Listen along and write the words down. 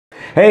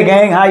Hey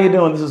gang, how you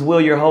doing? This is Will,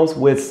 your host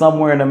with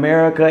Somewhere in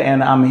America,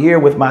 and I'm here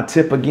with my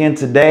tip again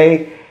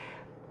today,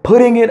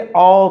 putting it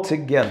all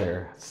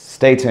together.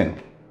 Stay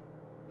tuned.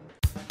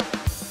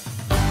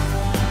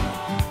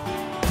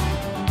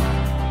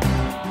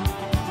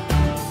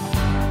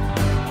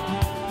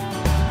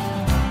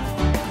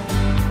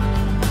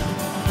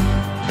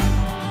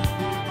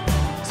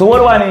 So what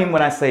do I mean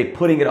when I say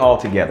putting it all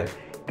together?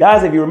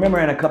 Guys, if you remember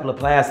in a couple of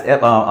past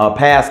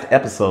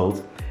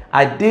episodes,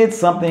 I did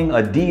something,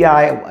 a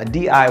DIY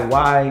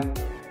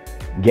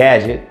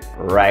gadget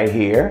right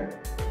here,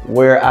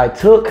 where I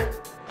took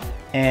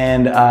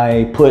and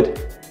I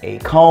put a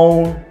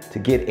cone to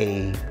get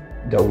a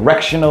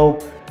directional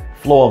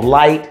flow of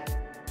light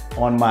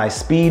on my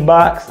speed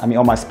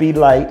on my speed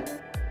light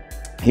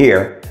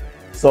here.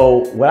 So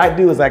what I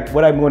do is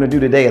what I'm going to do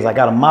today is I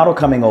got a model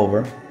coming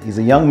over. He's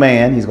a young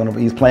man. He's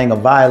playing a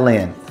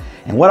violin.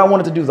 And what I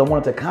wanted to do is I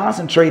wanted to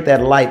concentrate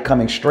that light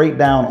coming straight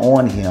down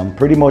on him,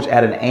 pretty much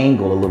at an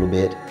angle a little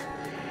bit.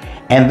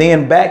 And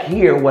then back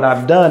here, what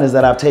I've done is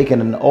that I've taken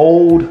an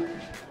old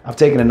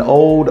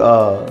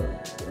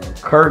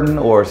curtain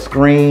or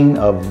screen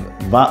of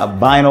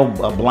vinyl,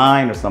 a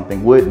blind or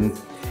something, wooden.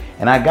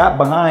 And I got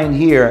behind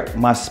here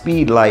my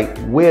speed light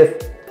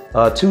with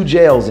two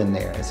gels in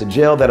there. It's a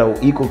gel that'll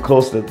equal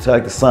close to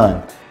like the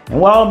sun. And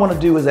what I want to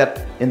do is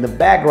that in the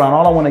background,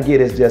 all I want to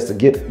get is just to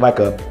get like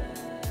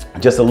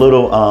just a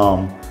little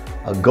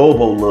a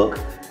gobo look,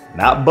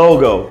 not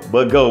BOGO,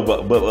 but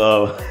gobo, but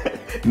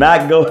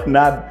not a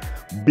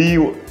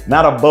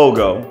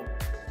BOGO.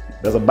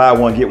 There's a buy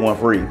one get one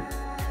free,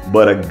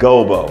 but a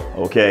gobo,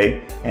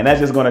 okay? And that's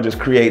just going to just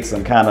create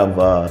some kind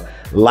of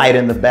light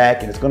in the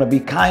back, and it's going to be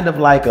kind of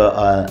like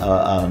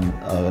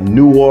a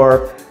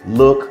noir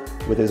look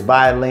with his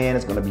violin.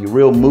 It's going to be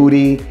real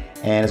moody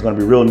and it's going to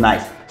be real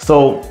nice.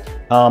 So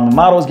the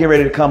models get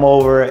ready to come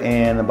over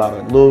in about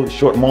a little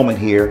short moment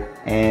here,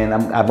 and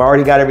I've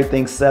already got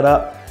everything set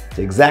up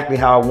to exactly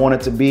how I want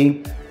it to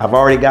be. I've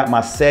already got my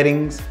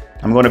settings.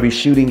 I'm going to be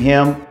shooting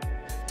him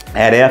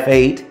at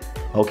f8,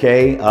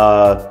 okay,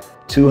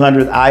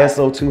 200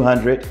 ISO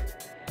 200,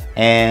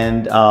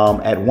 and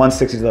at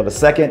 1/60th of a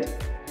second.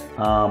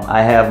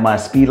 I have my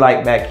speed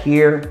light back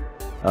here.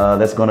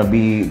 That's going to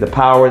be the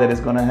power that it's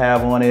going to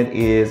have on it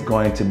is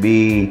going to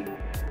be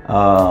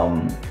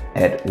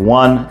at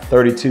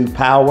 132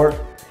 power,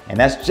 and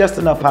that's just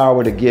enough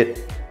power to get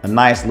a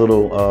nice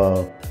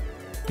little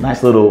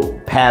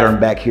pattern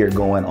back here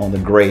going on the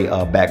gray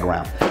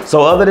background.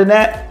 So other than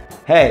that,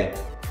 hey,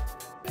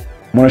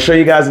 I'm going to show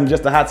you guys in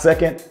just a hot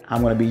second.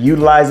 I'm going to be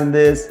utilizing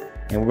this,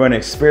 and we're going to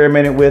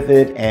experiment with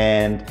it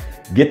and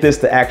get this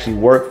to actually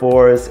work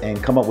for us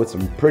and come up with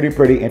some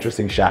pretty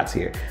interesting shots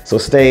here. So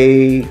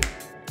stay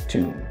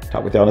tuned.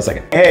 Talk with y'all in a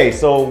second. Hey,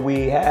 so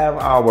we have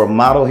our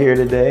model here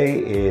today.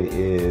 It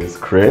is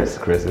Chris.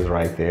 Chris is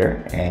right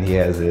there, and he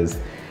has his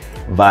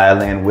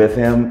violin with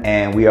him,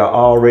 and we are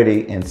all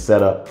ready and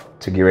set up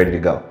to get ready to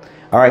go.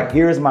 All right,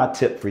 here's my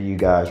tip for you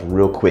guys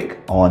real quick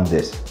on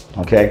this,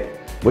 okay?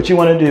 What you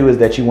want to do is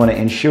that you want to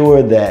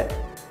ensure that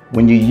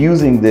when you're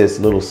using this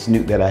little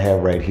snoot that I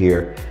have right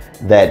here,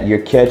 that you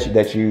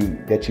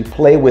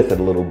play with it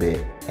a little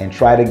bit and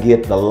try to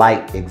get the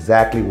light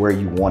exactly where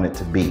you want it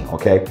to be,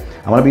 okay?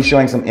 I'm gonna be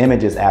showing some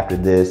images after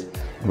this,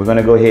 and we're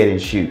gonna go ahead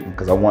and shoot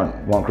because I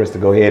want Chris to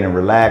go ahead and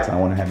relax. I don't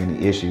want to have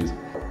any issues.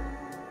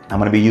 I'm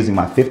gonna be using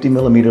my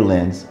 50mm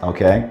lens,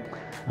 okay?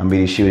 I'm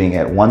gonna be shooting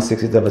at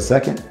 1/60th of a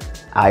second,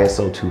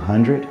 ISO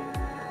 200,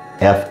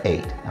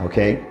 f8,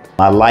 okay?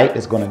 My light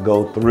is gonna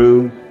go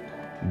through,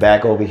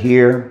 back over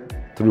here,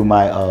 through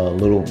my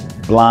little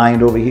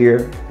blind over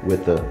here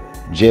with the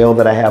gel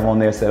that I have on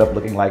there set up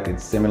looking like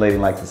it's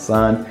simulating like the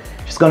sun.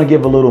 Just gonna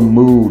give a little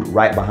mood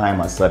right behind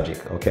my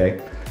subject, okay?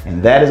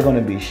 And that is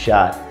gonna be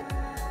shot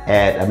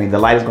at, the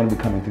light is gonna be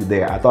coming through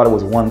there. I thought it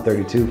was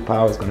 132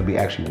 power, it's gonna be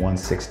actually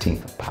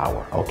 1/16th of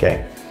power,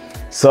 okay?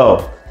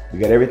 So we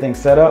got everything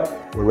set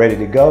up, we're ready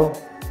to go.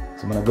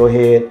 So I'm gonna go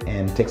ahead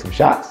and take some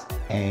shots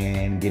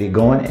and get it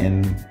going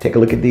and take a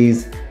look at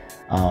these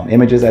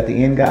images at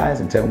the end, guys,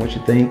 and tell me what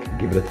you think.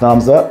 Give it a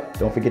thumbs up.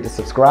 Don't forget to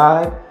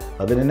subscribe.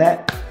 Other than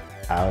that,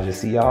 I'll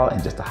just see y'all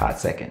in just a hot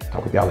second.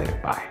 Talk with y'all later.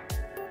 Bye.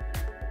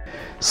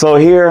 So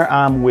here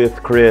I'm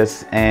with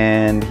Chris,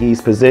 and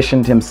he's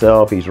positioned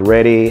himself. He's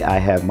ready. I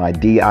have my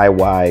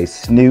DIY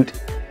snoot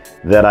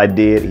that I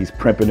did. He's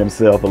primping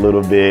himself a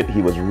little bit.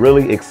 He was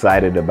really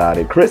excited about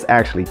it. Chris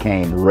actually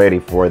came ready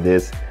for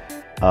this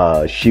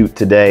shoot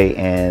today,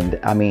 and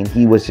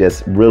he was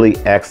just really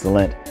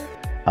excellent.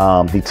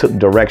 He took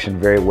direction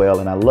very well,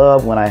 and I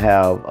love when I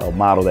have a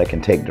model that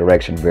can take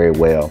direction very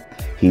well.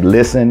 He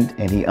listened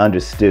and he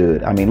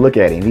understood. Look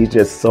at him. He's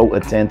just so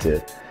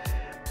attentive.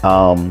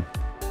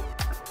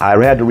 I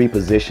had to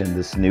reposition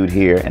the snoot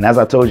here, and as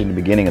I told you in the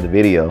beginning of the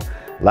video,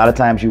 a lot of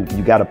times you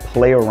got to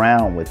play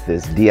around with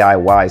this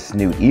DIY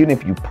snoot. Even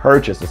if you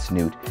purchase a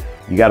snoot,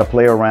 you got to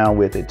play around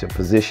with it to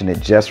position it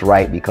just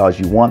right because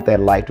you want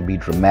that light to be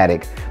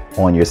dramatic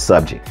on your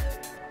subject.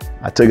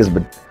 I took his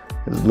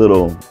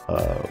little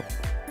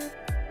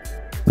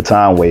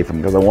baton away from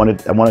him, because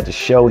I wanted to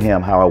show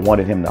him how I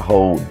wanted him to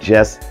hold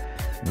just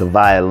the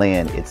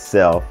violin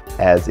itself,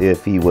 as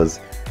if he was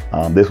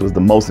this was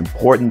the most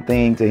important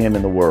thing to him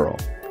in the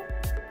world.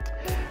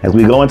 As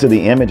we go into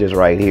the images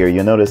right here,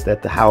 you'll notice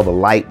that how the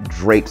light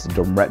drapes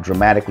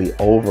dramatically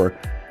over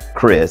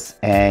Chris,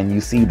 and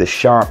you see the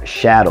sharp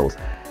shadows.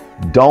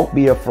 Don't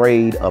be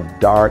afraid of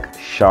dark,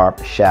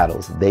 sharp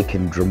shadows. They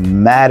can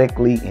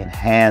dramatically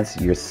enhance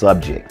your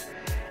subject.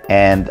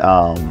 And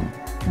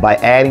by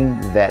adding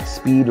that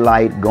speed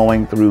light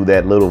going through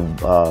that little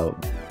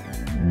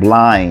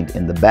blind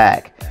in the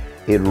back,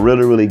 it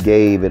really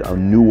gave it a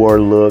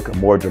newer look, a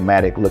more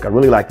dramatic look. I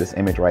really like this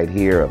image right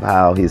here of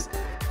how his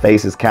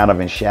face is kind of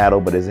in shadow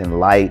but is in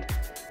light,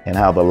 and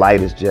how the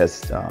light is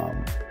just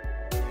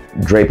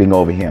draping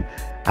over him.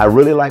 I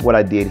really like what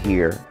I did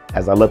here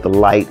as I let the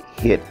light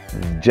hit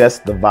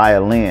just the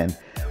violin.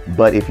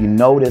 But if you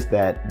notice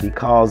that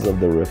because of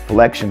the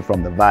reflection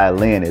from the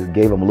violin, it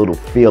gave him a little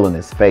feel in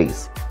his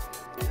face,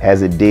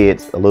 as it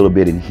did a little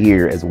bit in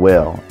here as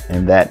well.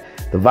 And that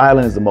the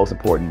violin is the most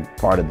important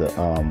part of the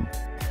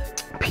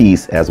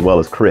piece, as well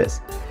as Chris.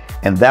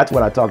 And that's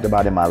what I talked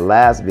about in my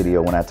last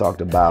video when I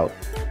talked about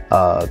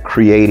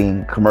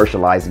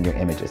commercializing your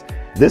images.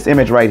 This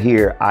image right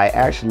here, I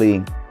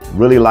actually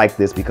really like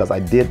this because I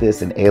did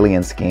this in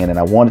alien skin, and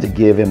I wanted to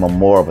give him a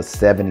more of a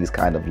 70s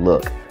kind of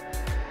look.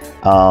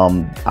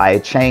 I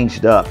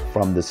changed up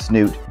from the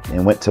Snoot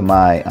and went to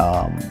my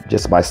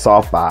just my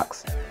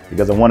softbox,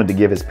 because I wanted to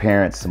give his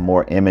parents some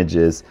more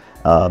images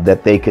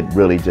that they could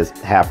really just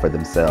have for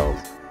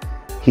themselves.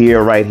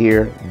 Here, right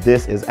here,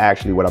 this is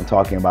actually what I'm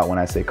talking about when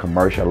I say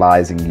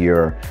commercializing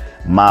your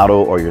model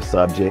or your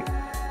subject.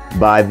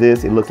 By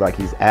this, it looks like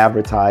he's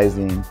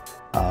advertising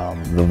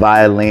the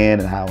violin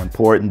and how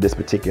important this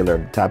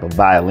particular type of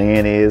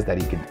violin is, that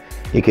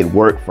it could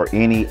work for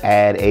any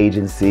ad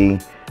agency.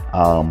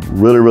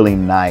 Really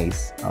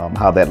nice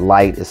how that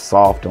light is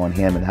soft on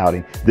him, and how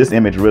this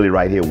image really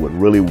right here would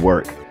really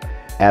work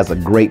as a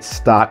great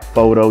stock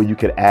photo. You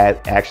could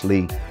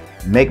actually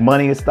make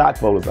money in stock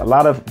photos. A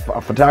lot of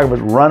photographers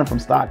run from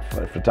stock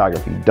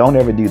photography. Don't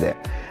ever do that.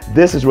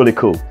 This is really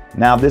cool.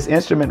 Now, this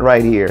instrument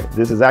right here,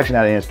 this is actually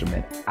not an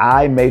instrument.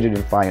 I majored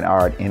in fine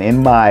art, and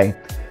in my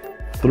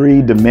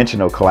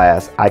three-dimensional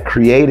class, I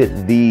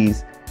created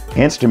these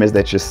instruments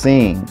that you're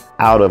seeing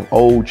out of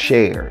old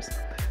chairs.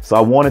 So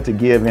I wanted to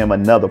give him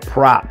another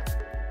prop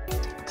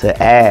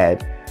to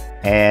add,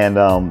 and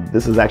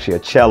this is actually a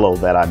cello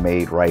that I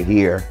made right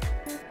here.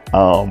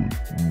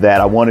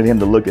 That I wanted him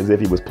to look as if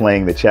he was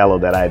playing the cello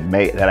that I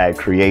had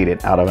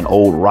created out of an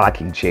old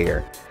rocking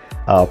chair.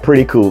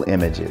 Pretty cool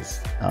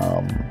images.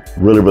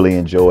 Really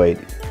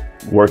enjoyed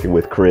working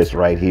with Chris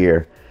right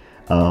here.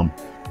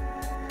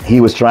 He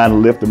was trying to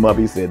lift him up.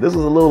 He said this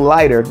was a little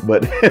lighter,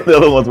 but the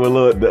other ones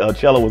were the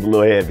cello was a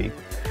little heavy.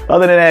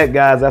 Other than that,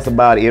 guys, that's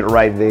about it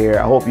right there.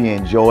 I hope you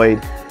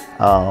enjoyed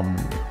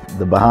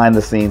the behind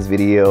the scenes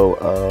video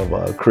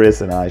of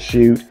Chris and I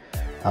shoot.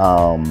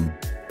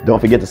 Don't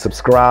forget to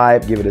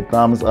subscribe, give it a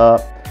thumbs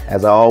up.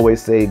 As I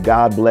always say,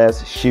 God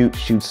bless, shoot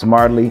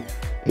smartly.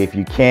 If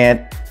you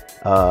can't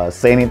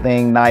say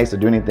anything nice or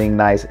do anything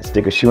nice,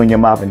 stick a shoe in your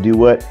mouth and do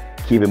what?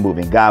 Keep it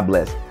moving. God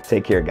bless.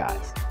 Take care,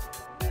 guys.